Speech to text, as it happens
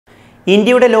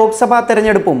ഇന്ത്യയുടെ ലോക്സഭാ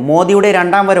തെരഞ്ഞെടുപ്പും മോദിയുടെ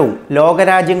രണ്ടാം വരവും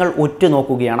ലോകരാജ്യങ്ങൾ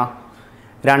ഉറ്റുനോക്കുകയാണ്.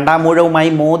 രണ്ടാം ഊഴവുമായി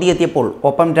മോദി എത്തിയപ്പോൾ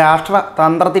ഒപ്പം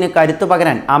രാഷ്ട്രതന്ത്രത്തിന് കരുത്തു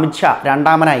പകരാൻ അമിത്ഷാ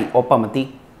രണ്ടാമനായി ഒപ്പമെത്തി.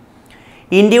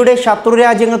 ഇന്ത്യയുടെ ശത്രു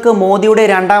രാജ്യങ്ങൾക്ക് മോദിയുടെ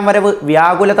രണ്ടാം വരവ്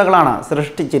വ്യാകുലതകളാണ്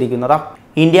സൃഷ്ടിച്ചിരിക്കുന്നത്.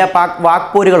 ഇന്ത്യ പാക്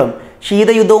വാക്പോരുകളും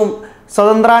ശീതയുദ്ധവും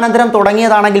സ്വതന്ത്രാനന്തരം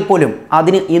തുടങ്ങിയതാണെങ്കിൽ പോലും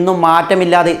അതിന് ഇന്നും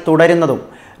മാറ്റമില്ലാതെ തുടരുന്നതും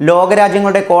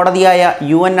ലോകരാജ്യങ്ങളുടെ കോടതിയായ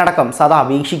UN അടക്കം സദാ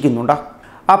വീക്ഷിക്കുന്നുണ്ട്.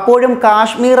 അപ്പോഴും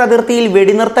കാശ്മീർ അതിർത്തിയിൽ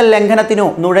വെടിനിർത്തൽ ലംഘനത്തിനോ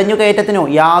നുഴഞ്ഞുകയറ്റത്തിനോ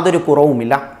യാതൊരു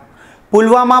കുറവുമില്ല.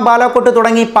 പുൽവാമ, ബാലാക്കോട്ട്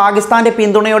തുടങ്ങി പാകിസ്ഥാന്റെ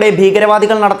പിന്തുണയോടെ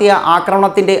ഭീകരവാദികൾ നടത്തിയ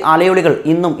ആക്രമണത്തിന്റെ അലയൊളികൾ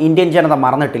ഇന്നും ഇന്ത്യൻ ജനത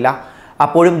മറന്നിട്ടില്ല.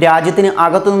 അപ്പോഴും രാജ്യത്തിന്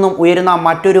അകത്തുനിന്നും ഉയരുന്ന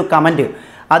മറ്റൊരു കമന്റ്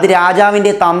അത്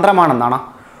രാജാവിൻ്റെ തന്ത്രമാണെന്നാണ്.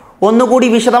 ഒന്നുകൂടി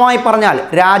വിശദമായി പറഞ്ഞാൽ,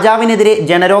 രാജാവിനെതിരെ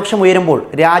ജനരോക്ഷം ഉയരുമ്പോൾ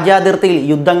രാജ്യാതിർത്തിയിൽ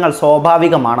യുദ്ധങ്ങൾ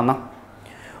സ്വാഭാവികമാണെന്ന്.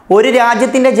 ഒരു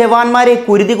രാജ്യത്തിൻ്റെ ജവാന്മാരെ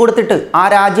കുരുതി കൊടുത്തിട്ട് ആ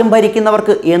രാജ്യം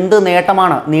ഭരിക്കുന്നവർക്ക് എന്ത്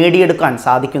നേട്ടമാണ് നേടിയെടുക്കാൻ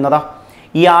സാധിക്കുന്നത്?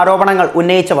 ഈ ആരോപണങ്ങൾ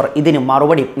ഉന്നയിച്ചവർ ഇതിന്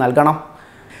മറുപടി നൽകണം.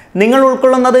 നിങ്ങൾ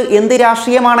ഉൾക്കൊള്ളുന്നത് എന്ത്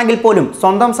രാഷ്ട്രീയമാണെങ്കിൽ പോലും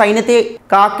സ്വന്തം സൈന്യത്തെ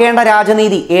കാക്കേണ്ട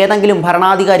രാജനീതി ഏതെങ്കിലും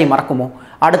ഭരണാധികാരി മറക്കുമോ?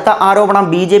 അടുത്ത ആരോപണം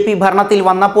BJP ഭരണത്തിൽ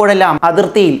വന്നപ്പോഴെല്ലാം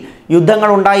അതിർത്തിയിൽ യുദ്ധങ്ങൾ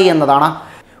ഉണ്ടായി എന്നതാണ്.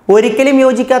 ഒരിക്കലും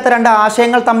യോജിക്കാത്ത രണ്ട്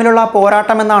ആശയങ്ങൾ തമ്മിലുള്ള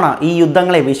പോരാട്ടമെന്നാണ് ഈ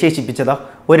യുദ്ധങ്ങളെ വിശേഷിപ്പിച്ചത്.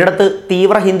 ഒരിടത്ത്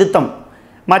തീവ്ര ഹിന്ദുത്വം,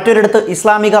 മറ്റൊരിടത്ത്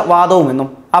ഇസ്ലാമിക വാദവുമെന്നും.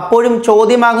 അപ്പോഴും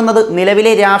ചോദ്യമാകുന്നത്,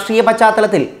 നിലവിലെ രാഷ്ട്രീയ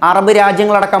പശ്ചാത്തലത്തിൽ അറബ്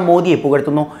രാജ്യങ്ങളടക്കം മോദിയെ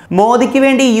പുകഴ്ത്തുന്നു. മോദിക്ക്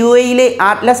വേണ്ടി UAE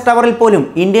ആറ്റ്ലസ് ടവറിൽ പോലും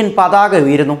ഇന്ത്യൻ പതാക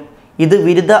ഉയരുന്നു. ഇത്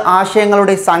വിരുദ്ധ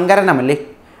ആശയങ്ങളുടെ സങ്കലനമല്ലേ?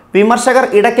 വിമർശകർ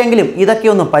ഇടയ്ക്കെങ്കിലും ഇതൊക്കെ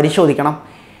ഒന്ന് പരിശോധിക്കണം.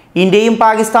 ഇന്ത്യയും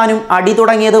പാകിസ്ഥാനും അടി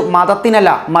തുടങ്ങിയത് മതത്തിനല്ല,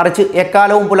 മറിച്ച്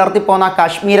എക്കാലവും പുലർത്തിപ്പോന്ന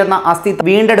കശ്മീർ എന്ന അസ്തിത്വം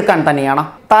വീണ്ടെടുക്കാൻ തന്നെയാണ്.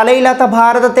 തലയില്ലാത്ത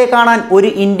ഭാരതത്തെ കാണാൻ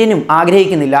ഒരു ഇന്ത്യനും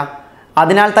ആഗ്രഹിക്കുന്നില്ല.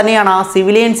 അതിനാൽ തന്നെയാണ്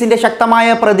സിവിലിയൻസിന്റെ ശക്തമായ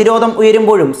പ്രതിരോധം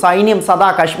ഉയരുമ്പോഴും സൈന്യം സദാ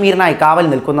കശ്മീരിനായി കാവൽ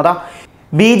നിൽക്കുന്നത്.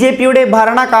 BJPയുടെ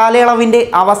ഭരണകാലയളവിൻ്റെ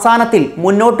അവസാനത്തിൽ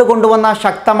മുന്നോട്ട് കൊണ്ടുവന്ന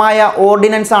ശക്തമായ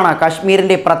ഓർഡിനൻസാണ്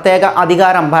കശ്മീരിൻ്റെ പ്രത്യേക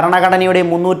അധികാരം ഭരണഘടനയുടെ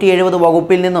 370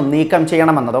 വകുപ്പിൽ നിന്നും നീക്കം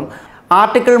ചെയ്യണമെന്നതും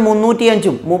ആർട്ടിക്കിൾ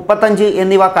 305, 35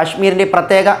 എന്നിവ കശ്മീരിൻ്റെ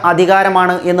പ്രത്യേക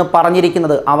അധികാരമാണ് എന്ന്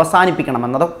പറഞ്ഞിരിക്കുന്നത്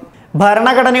അവസാനിപ്പിക്കണമെന്നതും.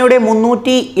 ഭരണഘടനയുടെ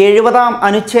 370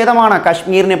 അനുച്ഛേദമാണ്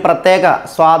കശ്മീരിന് പ്രത്യേക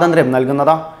സ്വാതന്ത്ര്യം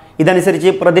നൽകുന്നത്.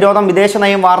 ഇതനുസരിച്ച് പ്രതിരോധം,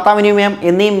 വിദേശനയം, വാർത്താവിനിമയം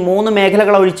എന്നീ 3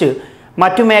 മേഖലകൾ ഒഴിച്ച്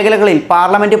മറ്റു മേഖലകളിൽ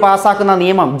പാർലമെന്റ് പാസാക്കുന്ന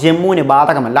നിയമം ജമ്മുവിന്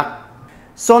ബാധകമല്ല.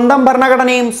 സ്വന്തം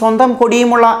ഭരണഘടനയും സ്വന്തം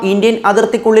കൊടിയുമുള്ള ഇന്ത്യൻ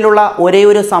അതിർത്തിക്കുള്ളിലുള്ള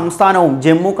ഒരേയൊരു സംസ്ഥാനവും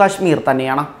ജമ്മു കാശ്മീർ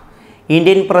തന്നെയാണ്.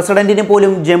 ഇന്ത്യൻ പ്രസിഡന്റിന്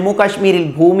പോലും ജമ്മു കാശ്മീരിൽ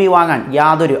ഭൂമി വാങ്ങാൻ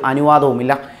യാതൊരു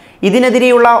അനുവാദവുമില്ല.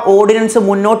 ഇതിനെതിരെയുള്ള ഓർഡിനൻസ്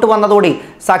മുന്നോട്ട് വന്നതോടെ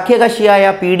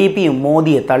സഖ്യകക്ഷിയായ PDPയും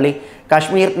മോദിയെ തള്ളി.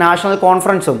 കശ്മീർ നാഷണൽ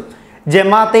കോൺഫറൻസും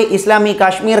ജമാഅത്തെ ഇസ്ലാമി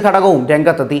കാശ്മീർ ഘടകവും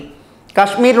രംഗത്തെത്തി.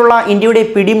 കശ്മീരിലുള്ള ഇന്ത്യയുടെ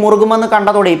പിടിമുറുകുമെന്ന്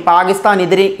കണ്ടതോടെ പാകിസ്ഥാൻ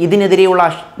ഇതിനെതിരെയുള്ള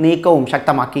നീക്കവും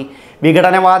ശക്തമാക്കി.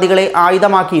 വിഘടനവാദികളെ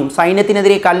ആയുധമാക്കിയും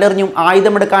സൈന്യത്തിനെതിരെ കല്ലെറിഞ്ഞും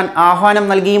ആയുധമെടുക്കാൻ ആഹ്വാനം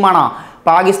നൽകിയുമാണ്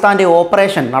പാകിസ്ഥാന്റെ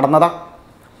ഓപ്പറേഷൻ നടന്നത്.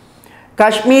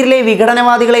 കശ്മീരിലെ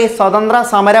വിഘടനവാദികളെ സ്വതന്ത്ര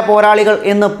സമര പോരാളികൾ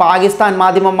എന്ന് പാകിസ്ഥാൻ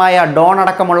മാധ്യമമായ ഡോൺ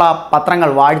അടക്കമുള്ള പത്രങ്ങൾ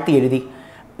വാഴ്ത്തിയെഴുതി.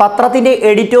 പത്രത്തിൻ്റെ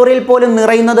എഡിറ്റോറിയൽ പോലും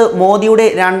നിറയുന്നത് മോദിയുടെ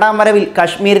രണ്ടാം വരവിൽ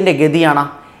കശ്മീരിൻ്റെ ഗതിയാണ്.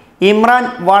 ഇമ്രാൻ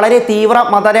വളരെ തീവ്ര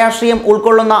മതരാഷ്ട്രീയം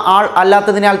ഉൾക്കൊള്ളുന്ന ആൾ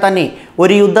അല്ലാത്തതിനാൽ തന്നെ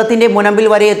ഒരു യുദ്ധത്തിൻ്റെ മുനമ്പിൽ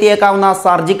വരെ എത്തിയേക്കാവുന്ന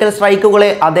സർജിക്കൽ സ്ട്രൈക്കുകളെ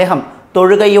അദ്ദേഹം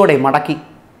തൊഴുകൈയോടെ മടക്കി.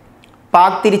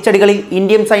 പാക് തിരിച്ചടികളിൽ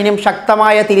ഇന്ത്യൻ സൈന്യം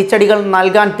ശക്തമായ തിരിച്ചടികൾ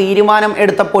നൽകാൻ തീരുമാനം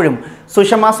എടുത്തപ്പോഴും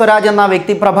സുഷമ സ്വരാജ് എന്ന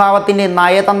വ്യക്തിപ്രഭാവത്തിൻ്റെ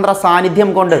നയതന്ത്ര സാന്നിധ്യം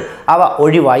കൊണ്ട് അവ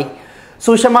ഒഴിവായി.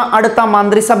 സുഷമ അടുത്ത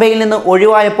മന്ത്രിസഭയിൽ നിന്ന്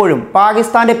ഒഴിവായപ്പോഴും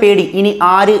പാകിസ്ഥാന്റെ പേടി ഇനി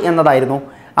ആര് എന്നതായിരുന്നു.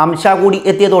 അമിത്ഷാ കൂടി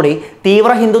എത്തിയതോടെ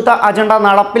തീവ്ര ഹിന്ദുത്വ അജണ്ട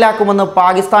നടപ്പിലാക്കുമെന്ന്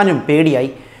പാകിസ്ഥാനും പേടിയായി.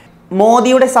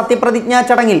 മോദിയുടെ സത്യപ്രതിജ്ഞാ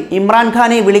ചടങ്ങിൽ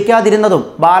ഇമ്രാൻഖാനെ വിളിക്കാതിരുന്നതും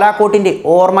ബാലാക്കോട്ടിൻ്റെ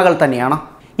ഓർമ്മകൾ തന്നെയാണ്.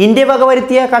 ഇന്ത്യ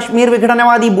വകവരുത്തിയ കശ്മീർ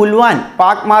വിഘടനവാദി ബുൽവാൻ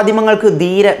പാക് മാധ്യമങ്ങൾക്ക്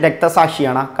ധീര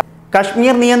രക്തസാക്ഷിയാണ്.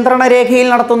 കശ്മീർ നിയന്ത്രണ രേഖയിൽ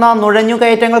നടത്തുന്ന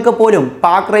നുഴഞ്ഞുകയറ്റങ്ങൾക്ക് പോലും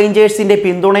പാക് റേഞ്ചേഴ്സിൻ്റെ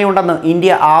പിന്തുണയുണ്ടെന്ന്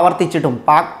ഇന്ത്യ ആവർത്തിച്ചിട്ടും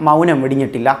പാക് മൗനം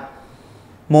വെടിഞ്ഞിട്ടില്ല.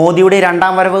 മോദിയുടെ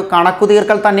രണ്ടാം വരവ്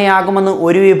കണക്കുതീർക്കൽ തന്നെയാകുമെന്ന്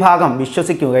ഒരു വിഭാഗം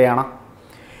വിശ്വസിക്കുകയാണ്.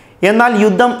 എന്നാൽ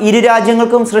യുദ്ധം ഇരു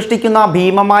രാജ്യങ്ങൾക്കും സൃഷ്ടിക്കുന്ന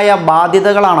ഭീമമായ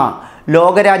ബാധ്യതകളാണ്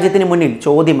ലോകരാജ്യത്തിന് മുന്നിൽ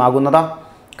ചോദ്യമാകുന്നത്.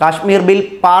 കാശ്മീർ ബിൽ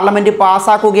പാർലമെൻറ്റ്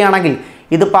പാസ്സാക്കുകയാണെങ്കിൽ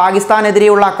ഇത്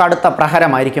പാകിസ്ഥാനെതിരെയുള്ള കടുത്ത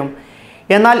പ്രഹരമായിരിക്കും.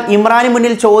 എന്നാൽ ഇമ്രാന്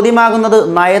മുന്നിൽ ചോദ്യമാകുന്നത്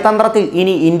നയതന്ത്രത്തിൽ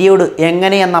ഇനി ഇന്ത്യയോട്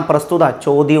എങ്ങനെയെന്ന പ്രസ്തുത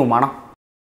ചോദ്യവുമാണ്.